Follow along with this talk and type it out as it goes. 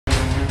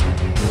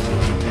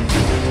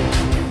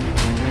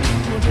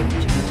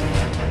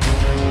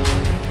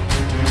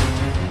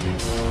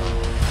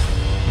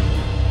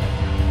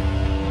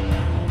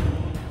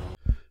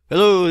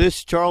Hello, this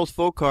is Charles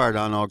Fockaert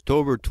on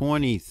October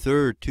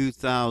 23rd,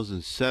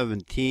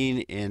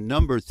 2017, and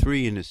number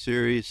 3 in the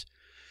series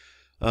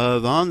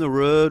of On the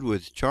Road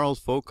with Charles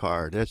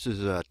Fockaert. This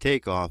is a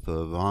takeoff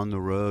of On the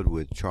Road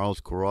with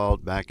Charles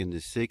Kuralt back in the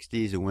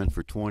 60s. It went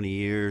for 20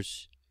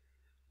 years.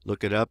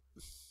 Look it up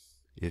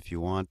if you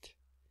want.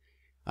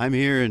 I'm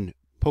here in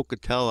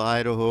Pocatello,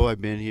 Idaho. I've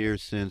been here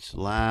since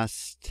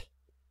last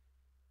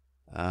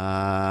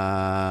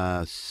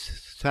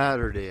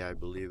Saturday, I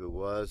believe it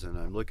was, and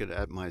I'm looking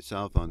at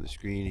myself on the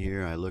screen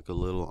here. I look a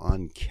little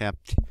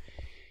unkempt.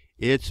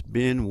 It's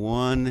been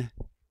one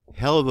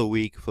hell of a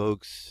week,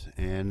 folks,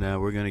 and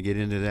we're going to get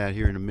into that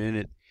here in a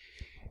minute.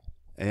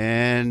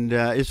 And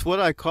it's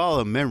what I call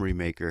a memory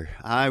maker.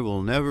 I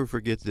will never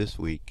forget this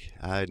week.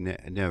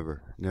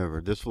 Never.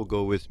 This will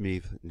go with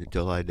me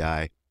until I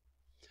die.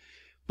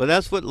 But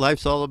that's what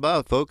life's all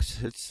about,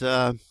 folks. It's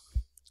you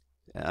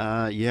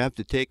have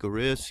to take a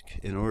risk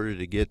in order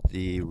to get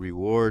the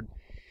reward.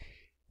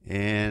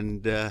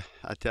 And I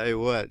tell you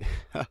what,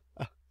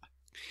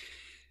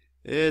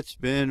 it's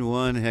been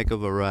one heck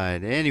of a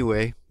ride.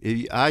 Anyway,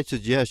 I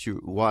suggest you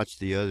watch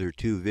the other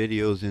 2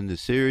 videos in the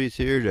series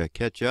here to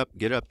catch up,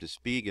 get up to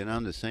speed, get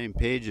on the same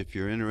page if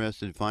you're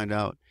interested to find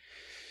out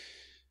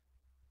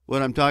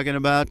what I'm talking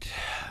about.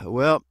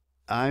 Well,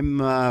 we're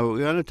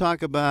going to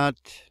talk about,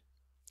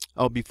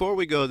 before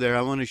we go there,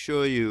 I want to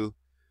show you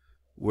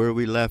where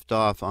we left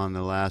off on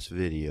the last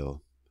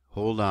video.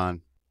 Hold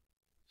on.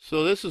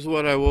 So this is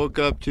what I woke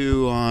up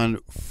to on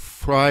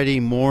Friday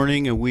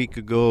morning a week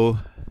ago,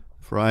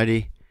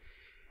 Friday.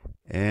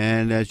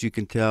 And as you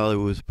can tell, it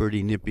was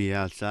pretty nippy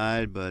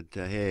outside, but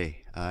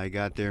hey, I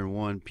got there in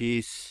one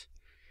piece.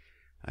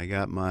 I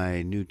got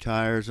my new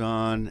tires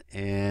on,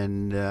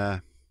 and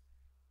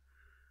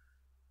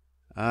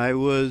I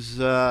was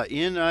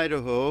in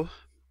Idaho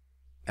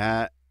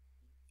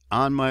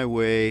on my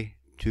way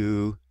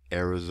to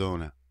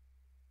Arizona.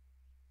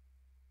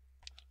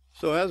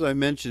 So as I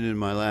mentioned in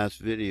my last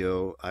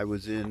video, I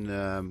was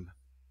in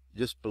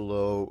just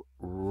below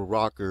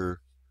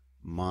Rocker,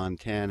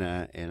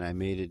 Montana, and I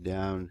made it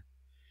down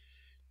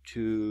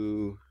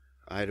to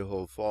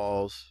Idaho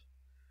Falls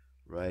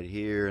right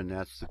here, and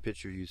that's the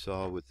picture you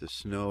saw with the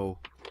snow.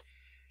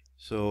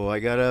 So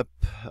I got up,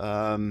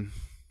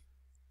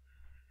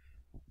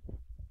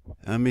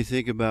 let me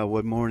think about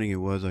what morning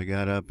it was. I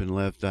got up and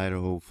left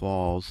Idaho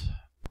Falls.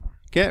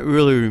 Can't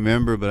really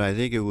remember, but I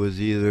think it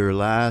was either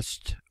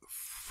last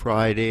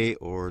Friday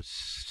or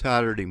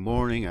Saturday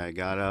morning. I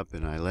got up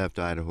and I left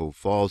Idaho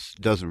Falls.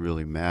 Doesn't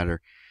really matter.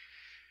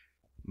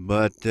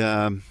 But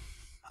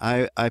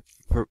I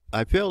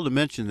failed to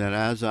mention that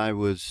as I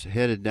was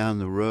headed down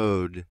the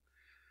road,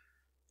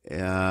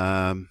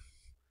 the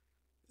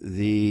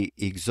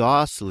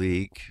exhaust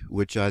leak,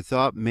 which I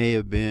thought may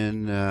have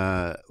been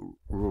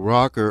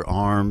rocker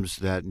arms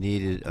that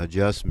needed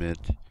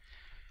adjustment.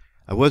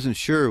 I wasn't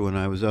sure when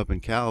I was up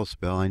in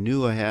Kalispell. I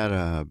knew I had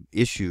a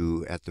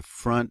issue at the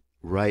front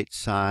right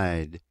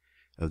side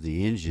of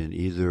the engine.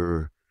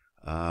 Either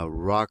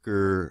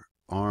rocker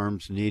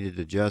arms needed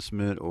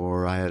adjustment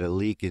or I had a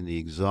leak in the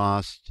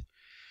exhaust.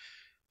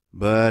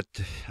 But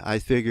I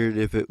figured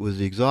if it was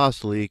the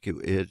exhaust leak,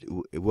 it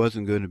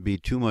wasn't going to be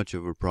too much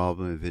of a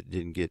problem if it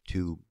didn't get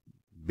too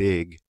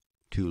big,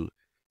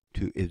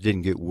 it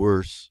didn't get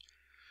worse.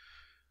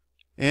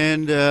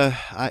 And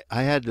I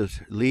had to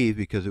leave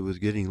because it was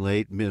getting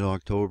late,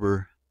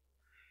 mid-October.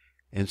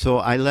 And so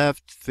I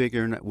left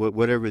figuring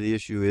whatever the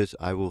issue is,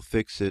 I will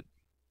fix it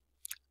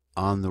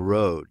on the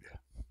road.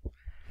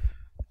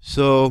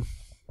 So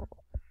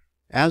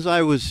as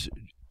I was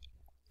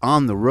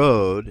on the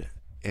road,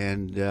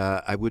 and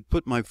I would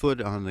put my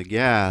foot on the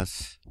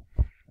gas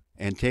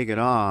and take it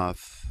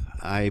off,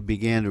 I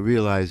began to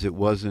realize it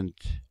wasn't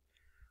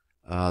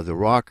the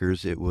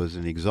rockers, it was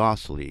an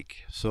exhaust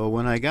leak. So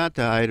when I got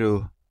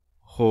to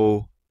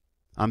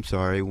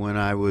when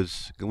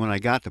I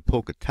got to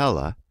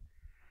Pocatello,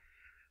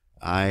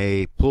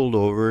 I pulled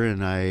over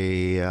and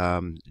I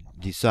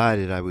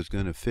decided I was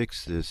going to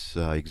fix this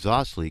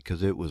exhaust leak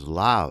because it was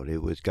loud.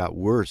 It got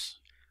worse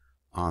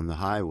on the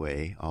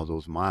highway. All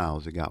those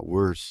miles, it got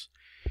worse.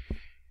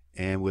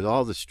 And with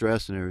all the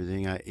stress and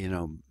everything,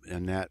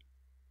 and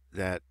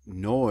that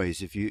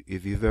noise, if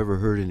you've ever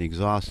heard an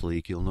exhaust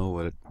leak, you'll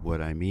know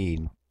what I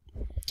mean.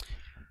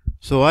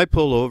 So I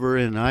pull over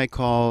and I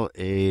call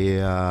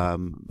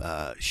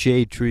a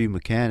shade tree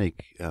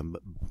mechanic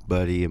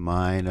buddy of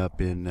mine up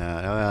in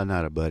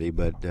not a buddy,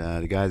 but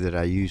the guy that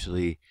I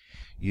usually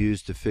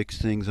use to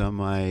fix things on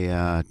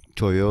my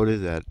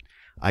Toyota that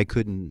I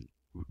couldn't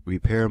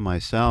repair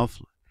myself.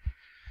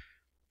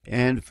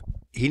 And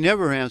he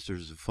never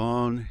answers the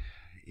phone.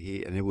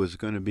 And it was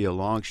going to be a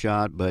long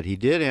shot, but he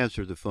did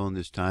answer the phone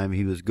this time.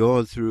 He was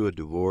going through a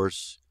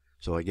divorce,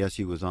 so I guess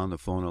he was on the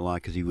phone a lot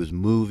because he was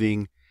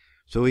moving.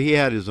 So he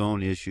had his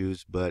own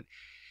issues, but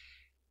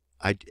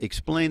I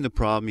explained the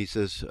problem. He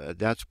says,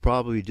 that's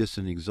probably just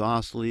an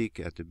exhaust leak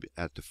at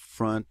the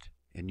front,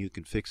 and you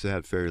can fix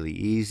that fairly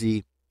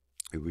easy.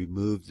 I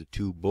removed the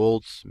 2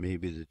 bolts,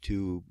 maybe the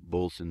 2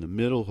 bolts in the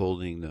middle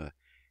holding the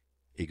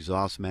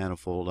exhaust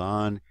manifold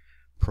on,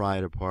 pry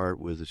it apart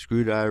with a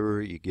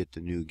screwdriver, you get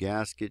the new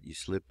gasket, you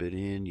slip it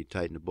in, you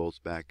tighten the bolts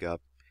back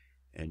up,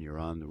 and you're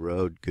on the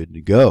road, good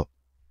to go.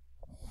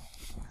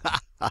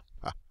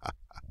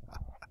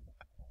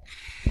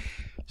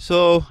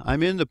 So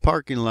I'm in the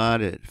parking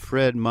lot at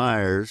Fred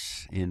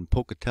Meyer's in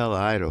Pocatello,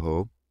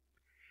 Idaho,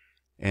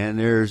 and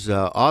there's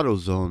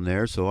AutoZone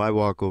there. So I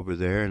walk over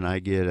there and I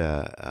get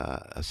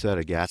a set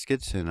of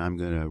gaskets, and I'm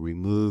going to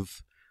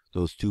remove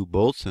those 2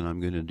 bolts, and I'm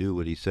going to do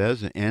what he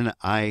says. And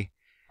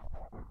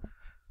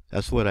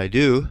that's what I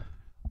do.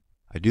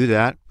 I do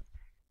that,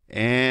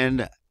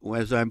 and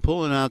as I'm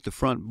pulling out the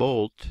front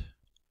bolt,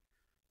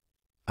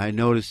 I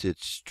notice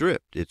it's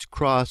stripped. It's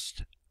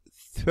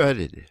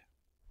cross-threaded.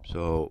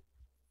 So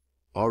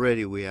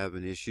already we have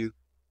an issue.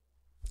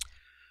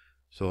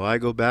 So I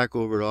go back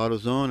over to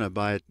AutoZone. I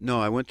buy it. No,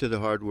 I went to the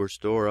hardware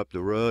store up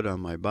the road on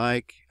my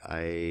bike.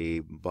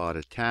 I bought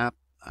a tap.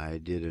 I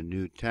did a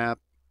new tap.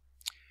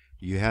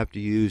 You have to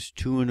use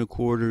 2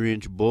 1/4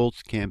 inch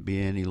bolts. Can't be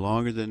any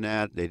longer than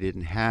that. They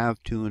didn't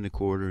have 2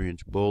 1/4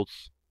 inch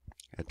bolts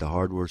at the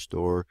hardware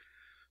store.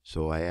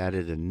 So I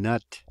added a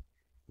nut,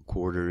 a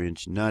 1/4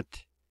 inch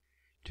nut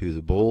to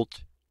the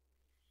bolt.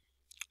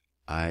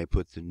 I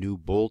put the new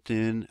bolt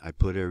in. I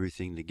put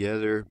everything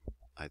together.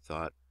 I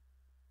thought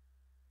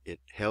it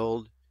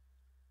held.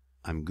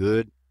 I'm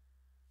good.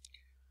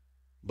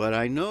 But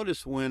I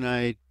noticed when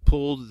I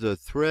pulled the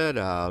thread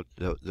out,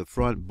 the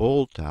front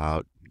bolt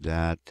out,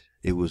 that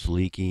it was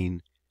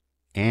leaking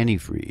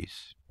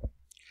antifreeze.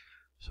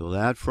 So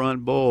that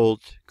front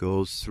bolt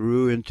goes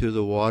through into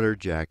the water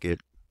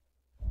jacket.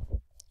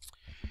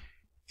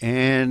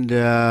 And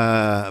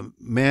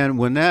man,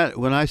 when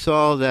I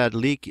saw that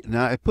leak,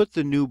 now I put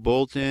the new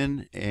bolt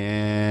in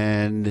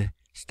and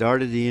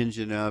started the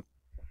engine up,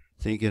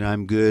 thinking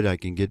I'm good, I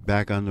can get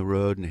back on the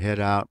road and head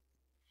out.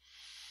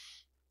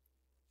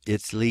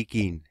 It's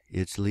leaking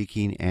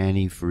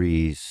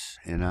antifreeze.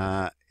 And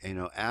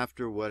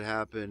after what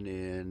happened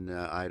in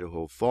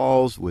Idaho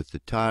Falls with the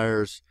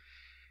tires,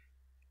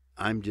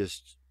 I'm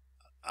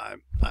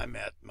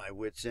at my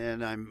wit's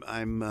end.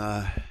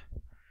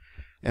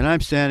 And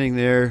I'm standing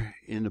there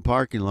in the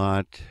parking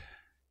lot,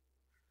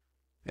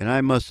 and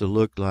I must have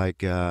looked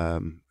like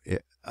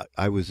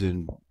I was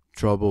in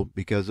trouble,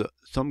 because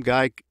some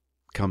guy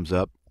comes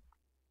up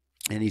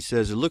and he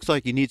says, "It looks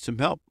like you need some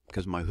help,"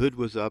 because my hood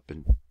was up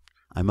and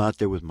I'm out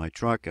there with my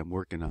truck. I'm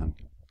working on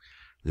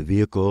the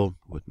vehicle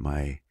with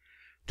my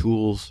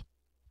tools,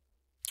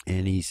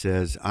 and he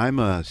says, "I'm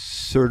a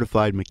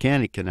certified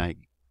mechanic. Can I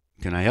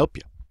help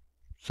you?"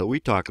 So we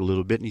talk a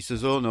little bit, and he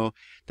says, "Oh no,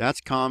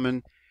 that's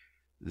common.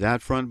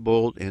 That front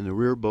bolt and the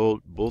rear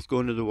bolt both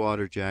go into the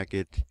water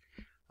jacket."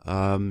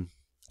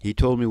 He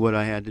told me what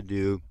I had to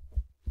do,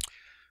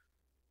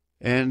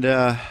 and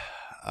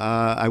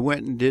I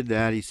went and did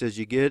that. He says,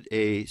 "You get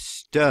a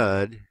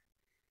stud,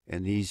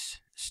 and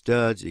these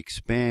studs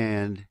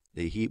expand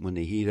when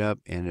they heat up,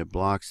 and it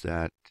blocks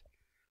that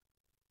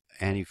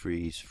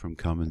antifreeze from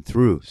coming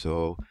through."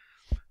 So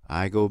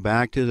I go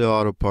back to the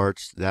auto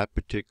parts. That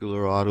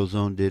particular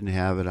AutoZone didn't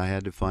have it. I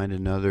had to find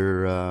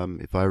another,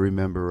 if I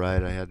remember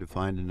right, I had to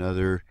find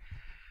another.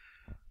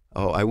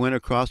 Oh, I went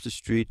across the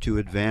street to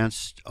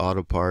Advanced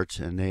Auto Parts,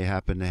 and they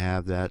happened to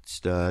have that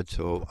stud.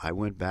 So I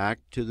went back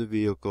to the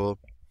vehicle,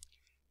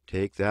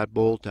 take that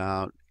bolt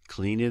out,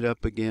 clean it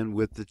up again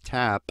with the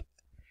tap,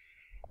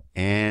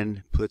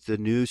 and put the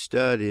new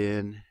stud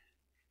in,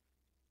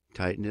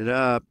 tighten it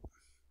up,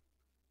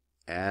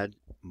 add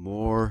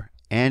more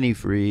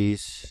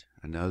antifreeze,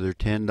 another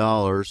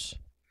 $10,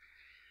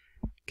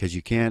 because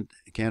you can't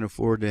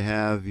afford to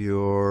have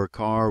your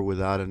car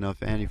without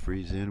enough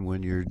antifreeze in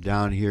when you're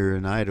down here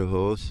in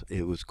Idaho.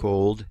 It was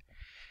cold,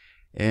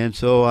 and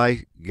so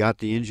I got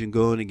the engine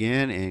going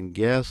again, and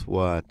guess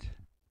what?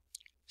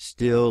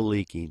 Still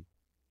leaking.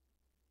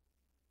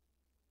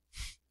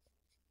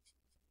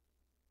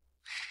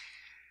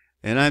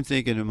 And I'm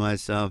thinking to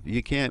myself,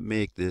 you can't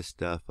make this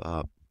stuff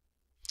up.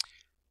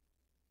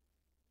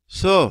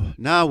 So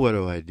now what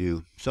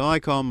do? So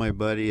I call my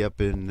buddy up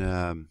in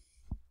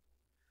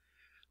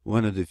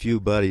one of the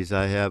few buddies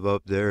I have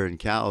up there in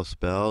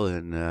Kalispell,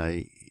 and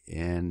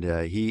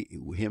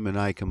him and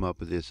I come up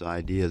with this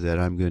idea that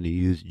I'm going to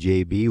use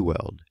JB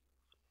weld.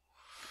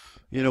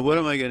 What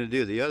am I going to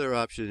do? The other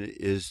option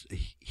is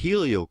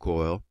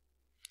heliocoil,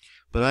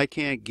 but I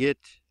can't get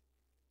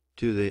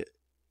to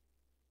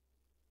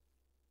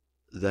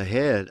the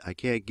head. I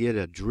can't get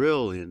a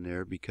drill in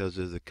there because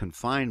of the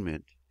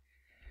confinement.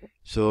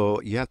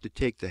 So you have to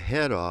take the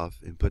head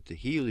off and put the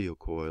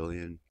heliocoil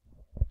in.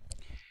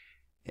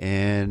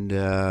 And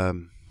I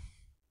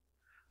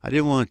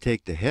didn't want to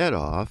take the head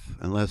off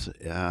unless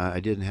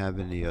I didn't have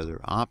any other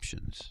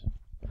options.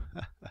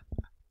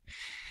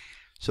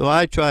 So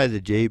I tried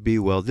the JB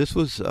weld. This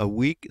was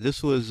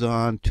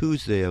on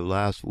Tuesday of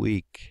last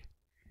week.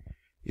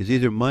 It's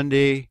either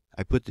Monday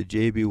I put the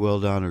JB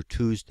weld on, or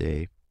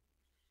Tuesday.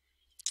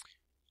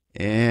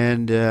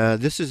 And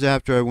this is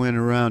after I went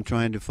around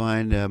trying to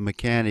find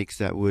mechanics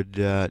that would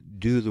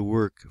do the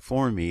work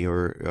for me,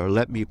 or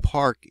let me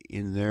park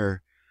in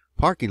their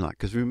parking lot.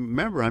 Because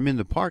remember, I'm in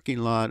the parking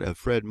lot of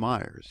Fred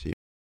Meyer's here.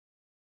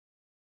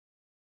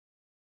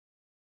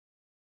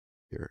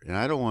 And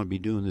I don't want to be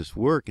doing this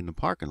work in the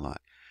parking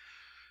lot.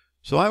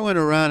 So I went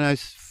around and I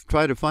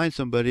tried to find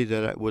somebody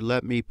that would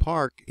let me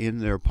park in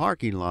their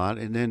parking lot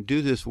and then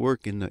do this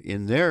work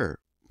in their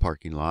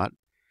parking lot,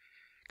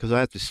 because I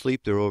have to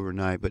sleep there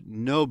overnight. But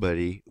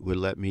nobody would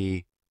let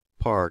me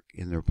park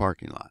in their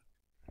parking lot.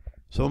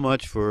 So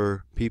much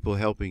for people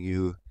helping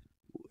you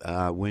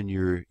when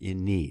you're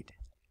in need.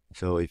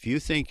 So if you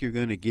think you're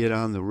going to get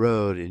on the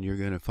road and you're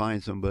going to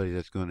find somebody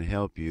that's going to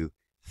help you,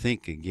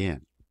 think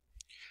again.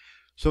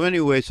 So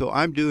anyway, so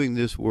I'm doing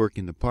this work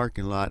in the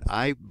parking lot.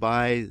 I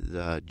buy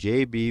the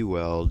JB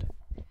Weld,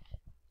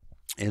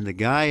 and the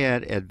guy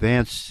at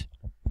Advanced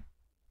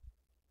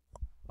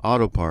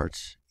Auto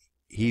Parts,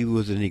 he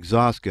was an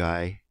exhaust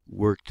guy,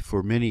 worked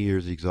for many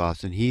years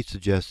exhaust, and he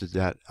suggested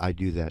that I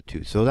do that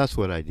too. So that's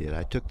what I did.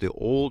 I took the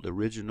old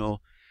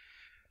original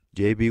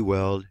JB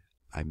Weld,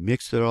 I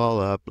mixed it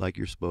all up like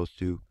you're supposed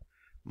to.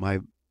 My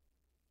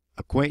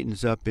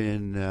acquaintance up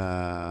in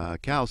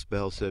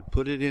Kalispell said,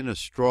 put it in a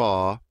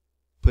straw.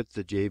 Put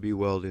the JB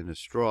Weld in a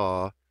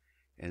straw,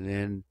 and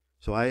then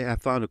so I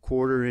found a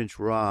 1/4 inch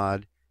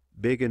rod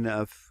big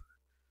enough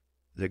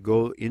to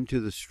go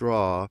into the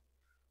straw.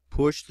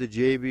 Push the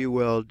JB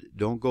Weld,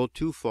 don't go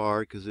too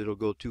far because it'll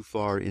go too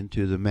far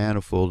into the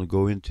manifold and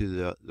go into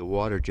the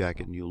water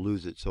jacket and you'll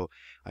lose it. So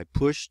I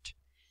pushed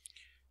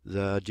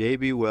the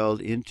JB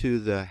Weld into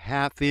the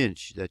 1/2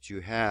 inch that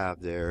you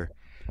have there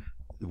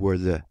where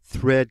the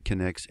thread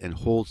connects and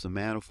holds the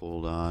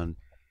manifold on.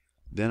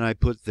 Then I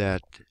put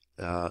that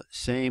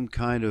same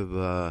kind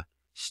of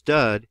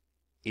stud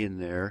in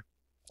there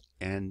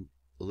and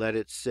let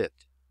it sit.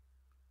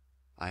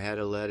 I had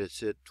to let it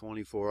sit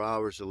 24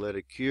 hours to let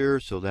it cure.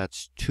 So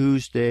that's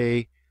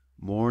Tuesday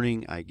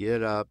morning. I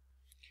get up,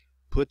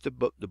 put the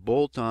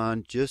bolt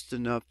on just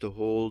enough to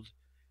hold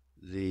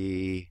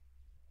the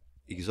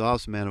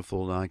exhaust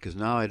manifold on, because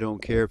now I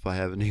don't care if I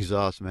have an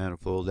exhaust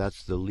manifold.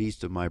 That's the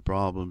least of my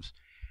problems.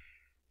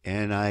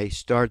 And I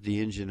start the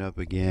engine up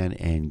again,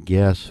 and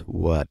guess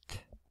what?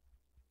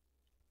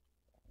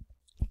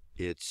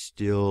 It's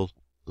still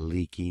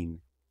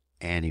leaking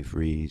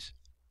antifreeze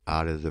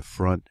out of the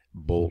front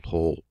bolt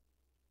hole.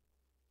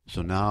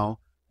 So now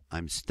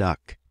I'm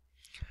stuck.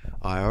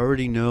 I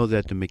already know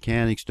that the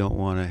mechanics don't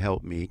want to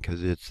help me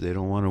because they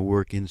don't want to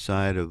work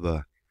inside of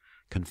a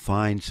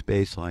confined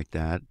space like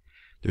that.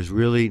 There's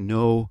really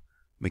no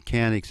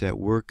mechanics that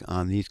work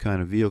on these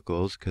kind of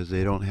vehicles because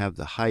they don't have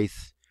the height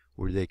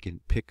where they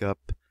can pick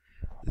up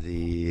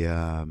the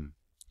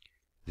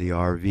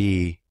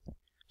RV.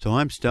 So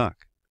I'm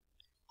stuck.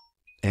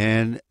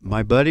 And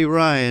my buddy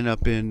Ryan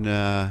up in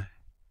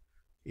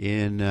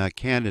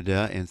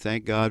Canada, and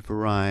thank God for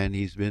Ryan,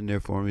 he's been there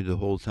for me the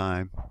whole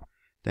time.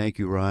 Thank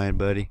you, Ryan,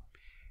 buddy.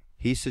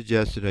 He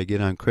suggested I get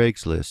on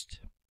Craigslist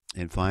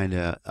and find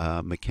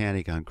a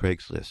mechanic on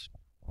Craigslist.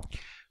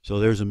 So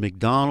there's a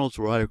McDonald's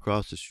right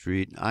across the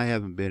street. I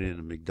haven't been in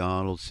a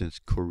McDonald's since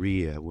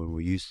Korea, when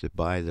we used to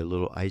buy the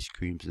little ice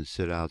creams and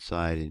sit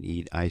outside and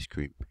eat ice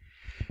cream.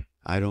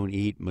 I don't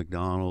eat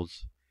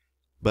McDonald's.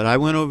 But I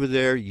went over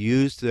there,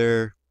 used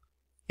their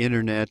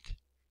internet.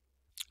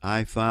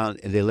 I found,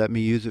 and they let me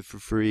use it for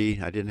free.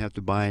 I didn't have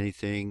to buy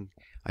anything.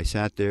 I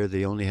sat there.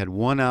 They only had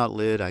one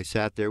outlet. I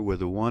sat there where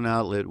the one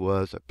outlet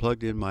was. I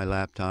plugged in my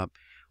laptop.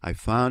 I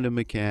found a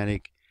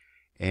mechanic,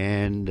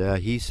 and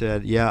he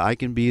said, yeah, I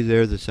can be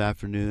there this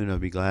afternoon. I'll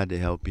be glad to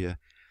help you.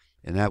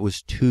 And that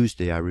was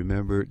Tuesday. I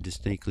remember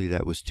distinctly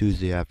that was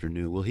Tuesday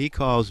afternoon. Well, he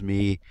calls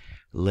me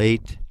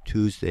late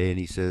Tuesday, and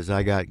he says,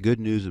 I got good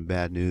news and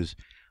bad news.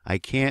 I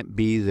can't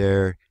be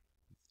there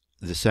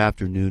this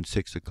afternoon,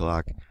 6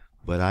 o'clock,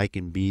 but I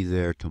can be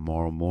there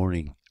tomorrow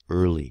morning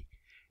early.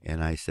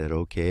 And I said,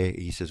 okay.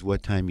 He says,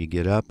 what time you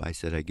get up? I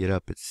said, I get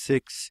up at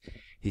 6.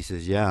 He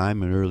says, yeah,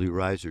 I'm an early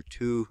riser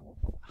too.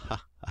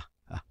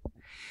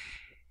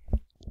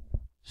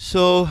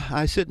 So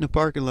I sit in the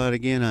parking lot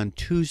again on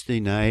Tuesday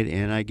night,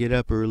 and I get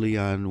up early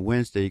on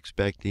Wednesday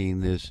expecting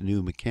this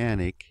new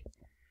mechanic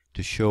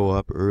to show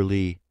up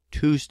early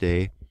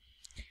Tuesday.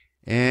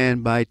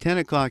 And by 10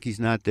 o'clock, he's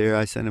not there.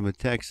 I send him a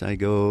text. I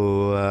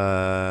go,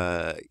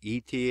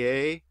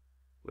 ETA,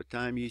 what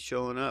time you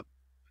showing up?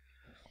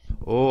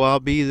 Oh, I'll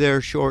be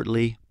there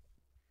shortly.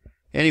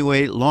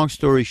 Anyway, long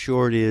story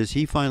short is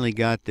he finally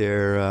got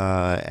there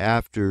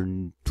after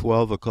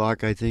 12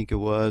 o'clock, I think it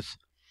was.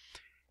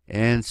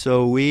 And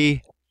so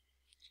we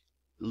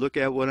look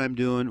at what I'm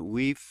doing.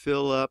 We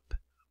fill up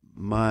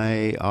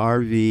my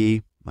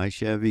RV, my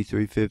Chevy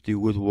 350,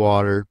 with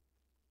water.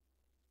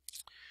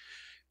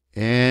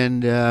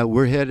 And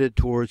we're headed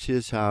towards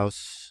his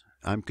house.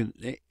 And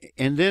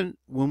then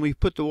when we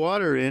put the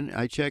water in,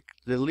 I check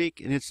the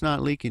leak, and it's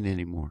not leaking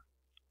anymore.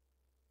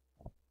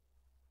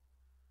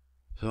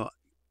 So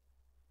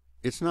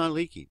it's not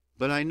leaking.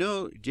 But I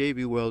know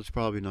JB Weld's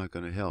probably not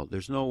going to help.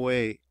 There's no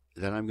way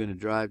that I'm going to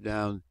drive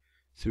down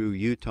through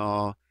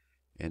Utah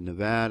and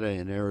Nevada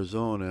and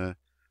Arizona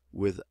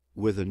with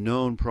with a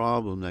known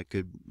problem that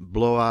could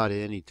blow out at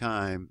any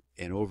time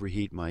and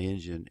overheat my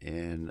engine,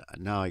 and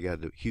now I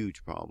got a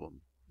huge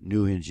problem.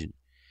 New engine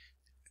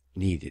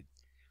needed.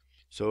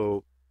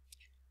 So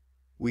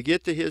we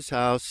get to his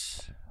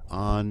house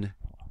on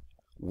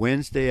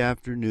Wednesday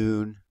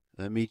afternoon.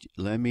 Let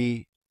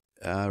me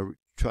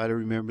try to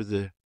remember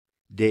the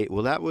date.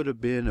 Well, that would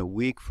have been a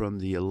week from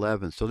the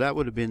 11th, so that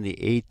would have been the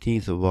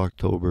 18th of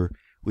October.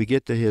 We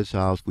get to his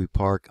house. We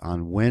park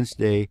on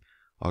Wednesday,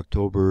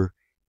 October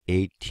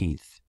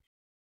 18th.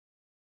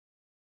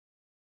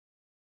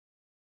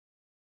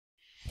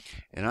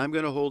 And I'm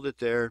going to hold it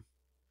there,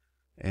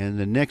 and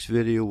the next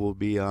video will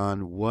be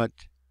on what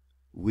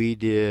we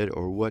did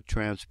or what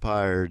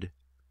transpired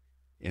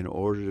in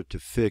order to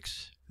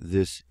fix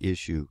this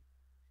issue.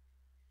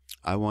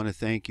 I want to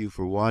thank you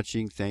for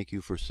watching, thank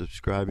you for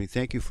subscribing,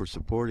 thank you for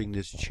supporting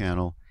this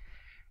channel,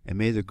 and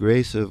may the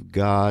grace of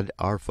God,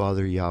 our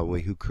Father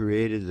Yahweh, who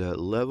created the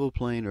level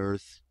plain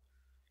earth,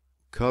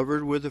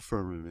 covered with the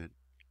firmament,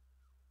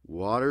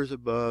 waters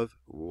above,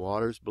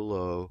 waters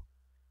below.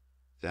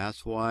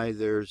 That's why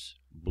there's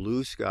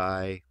blue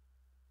sky.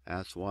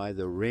 That's why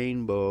the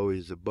rainbow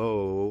is a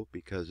bow,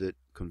 because it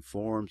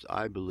conforms,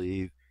 I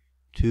believe,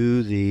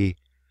 to the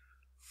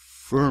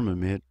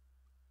firmament.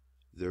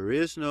 There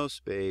is no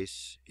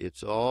space.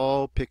 It's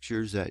all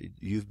pictures that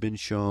you've been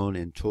shown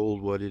and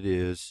told what it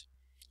is.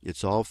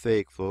 It's all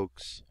fake,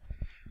 folks.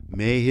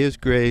 May His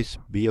grace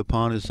be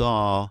upon us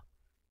all.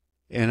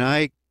 And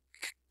I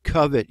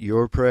covet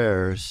your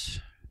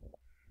prayers.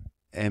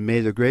 And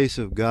may the grace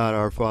of God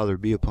our Father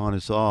be upon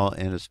us all,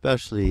 and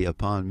especially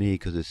upon me,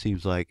 because it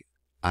seems like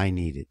I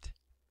need it.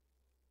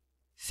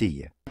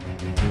 See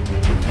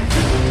ya.